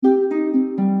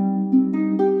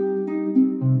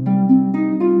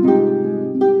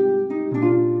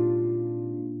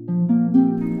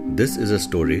This is a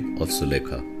story of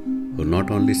Sulekha, who not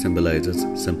only symbolizes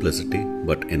simplicity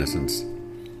but innocence.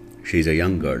 She is a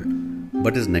young girl,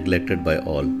 but is neglected by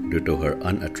all due to her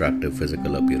unattractive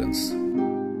physical appearance.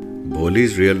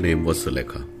 Bholi's real name was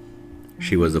Sulekha.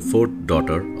 She was the fourth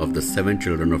daughter of the 7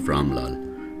 children of Ramlal,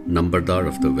 Nambardar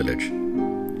of the village.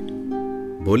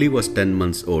 Bholi was 10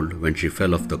 months old when she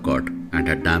fell off the cot and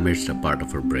had damaged a part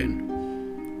of her brain.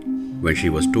 When she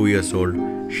was 2 years old,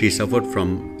 she suffered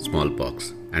from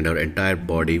smallpox and her entire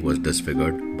body was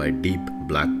disfigured by deep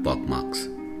black pock marks.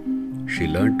 She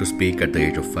learned to speak at the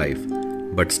age of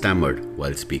 5 but stammered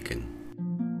while speaking.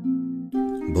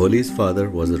 Bholi's father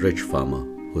was a rich farmer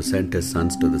who sent his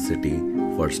sons to the city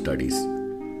for studies.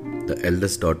 The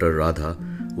eldest daughter Radha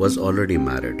was already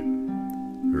married.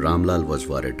 Ramlal was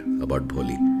worried about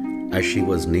Bholi as she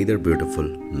was neither beautiful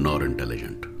nor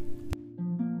intelligent.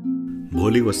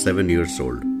 Bholi was 7 years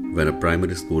old when a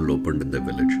primary school opened in the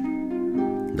village.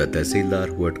 The Tehsildar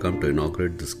who had come to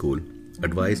inaugurate the school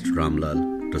advised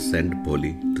Ramlal to send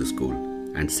Bholi to school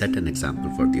and set an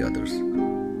example for the others.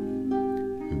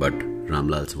 But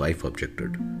Ramlal's wife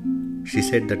objected. She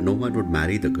said that no one would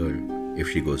marry the girl if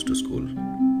she goes to school.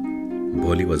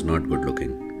 Bholi was not good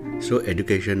looking, so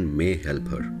education may help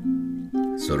her.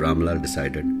 So Ramlal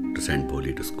decided to send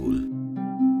Bholi to school.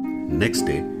 Next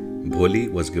day,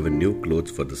 Bholi was given new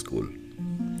clothes for the school.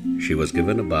 She was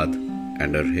given a bath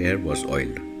and her hair was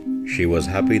oiled. She was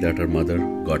happy that her mother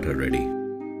got her ready.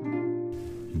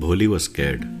 Bholi was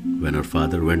scared when her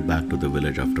father went back to the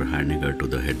village after handing her to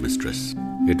the headmistress.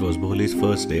 It was Bholi's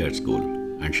first day at school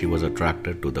and she was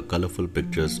attracted to the colorful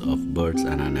pictures of birds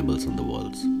and animals on the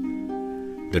walls.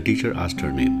 The teacher asked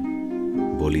her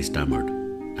name. Bholi stammered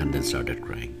and then started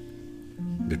crying.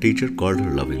 The teacher called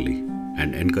her lovingly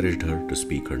and encouraged her to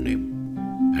speak her name.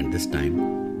 And this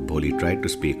time, Bholi tried to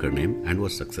speak her name and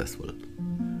was successful.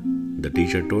 The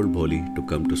teacher told Bholi to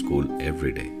come to school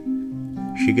every day.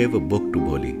 She gave a book to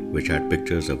Bholi which had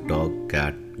pictures of dog,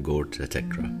 cat, goats,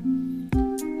 etc.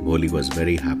 Bholi was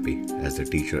very happy as the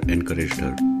teacher encouraged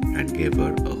her and gave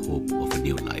her a hope of a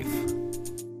new life.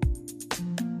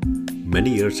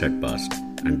 Many years had passed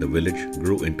and the village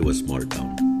grew into a small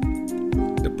town.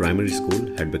 The primary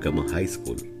school had become a high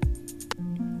school.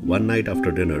 One night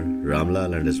after dinner,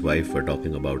 Ramlal and his wife were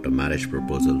talking about a marriage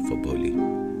proposal for Bholi.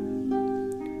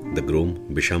 The groom,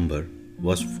 Bishambar,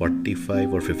 was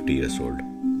 45 or 50 years old.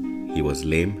 He was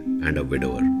lame and a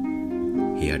widower.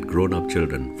 He had grown-up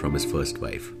children from his first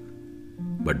wife.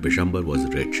 But Bishambar was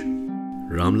rich.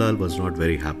 Ramlal was not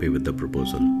very happy with the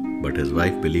proposal, but his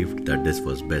wife believed that this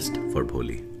was best for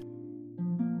Bholi.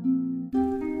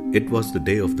 It was the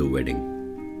day of the wedding.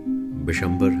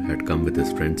 Bishambar had come with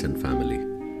his friends and family.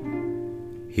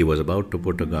 He was about to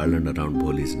put a garland around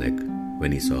Bholi's neck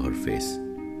when he saw her face.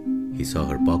 He saw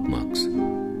her pockmarks.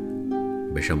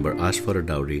 Bishambar asked for a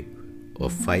dowry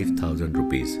of 5,000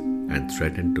 rupees and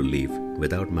threatened to leave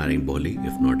without marrying Bholi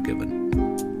if not given.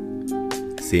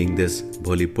 Seeing this,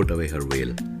 Bholi put away her veil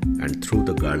and threw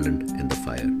the garland in the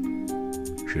fire.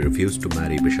 She refused to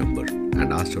marry Bishambar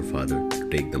and asked her father to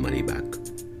take the money back.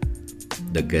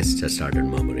 The guests had started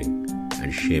murmuring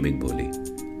and shaming Bholi,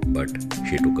 but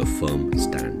she took a firm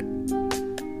stand.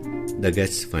 The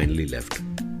guests finally left.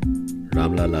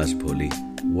 Ramlal asked Bholi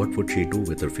what would she do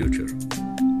with her future.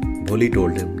 Bholi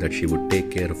told him that she would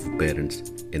take care of her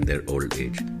parents in their old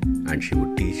age and she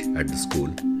would teach at the school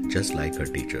just like her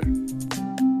teacher.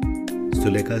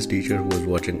 Sulekha's teacher, who was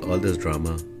watching all this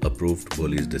drama, approved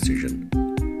Bholi's decision.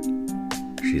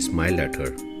 She smiled at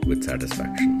her with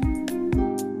satisfaction.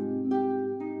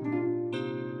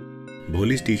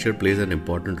 Bholi's teacher plays an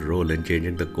important role in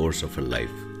changing the course of her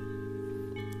life.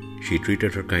 She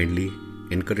treated her kindly,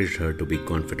 encouraged her to be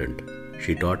confident.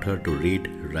 She taught her to read,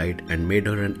 write, and made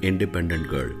her an independent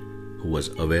girl who was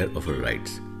aware of her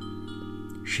rights.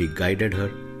 She guided her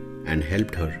and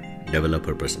helped her develop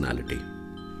her personality.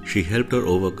 She helped her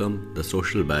overcome the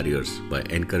social barriers by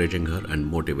encouraging her and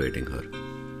motivating her.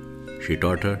 She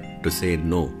taught her to say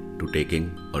no to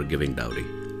taking or giving dowry.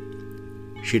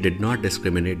 She did not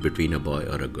discriminate between a boy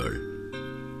or a girl.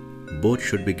 Both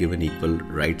should be given equal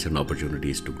rights and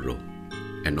opportunities to grow,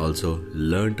 and also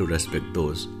learn to respect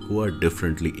those who are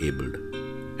differently abled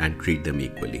and treat them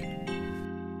equally.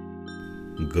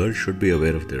 Girls should be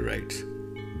aware of their rights.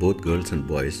 Both girls and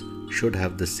boys should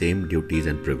have the same duties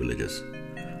and privileges.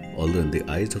 Although in the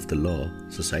eyes of the law,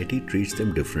 society treats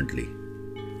them differently.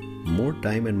 More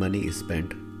time and money is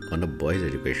spent on a boy's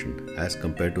education as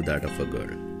compared to that of a girl.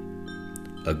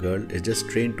 A girl is just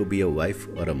trained to be a wife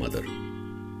or a mother.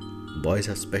 Boys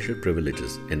have special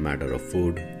privileges in matter of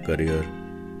food, career,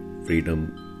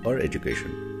 freedom, or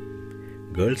education.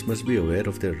 Girls must be aware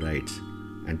of their rights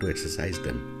and to exercise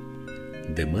them.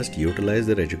 They must utilize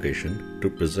their education to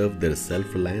preserve their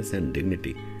self-reliance and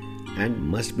dignity, and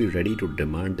must be ready to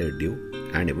demand their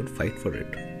due and even fight for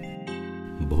it.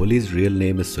 Bholi's real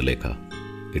name is Sulekha.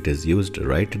 It is used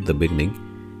right at the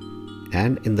beginning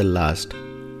and in the last,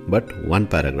 but one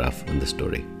paragraph in the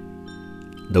story.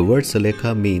 The word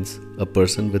Sulekha means a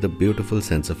person with a beautiful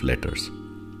sense of letters.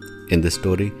 In this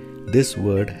story, this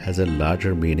word has a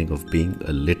larger meaning of being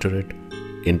a literate,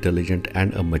 intelligent,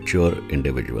 and a mature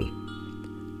individual.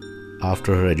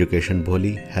 After her education,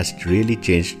 Bholi has really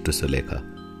changed to Sulekha,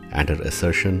 and her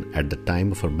assertion at the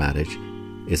time of her marriage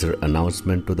is her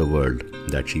announcement to the world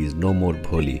that she is no more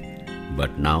Bholi,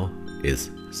 but now is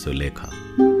Sulekha.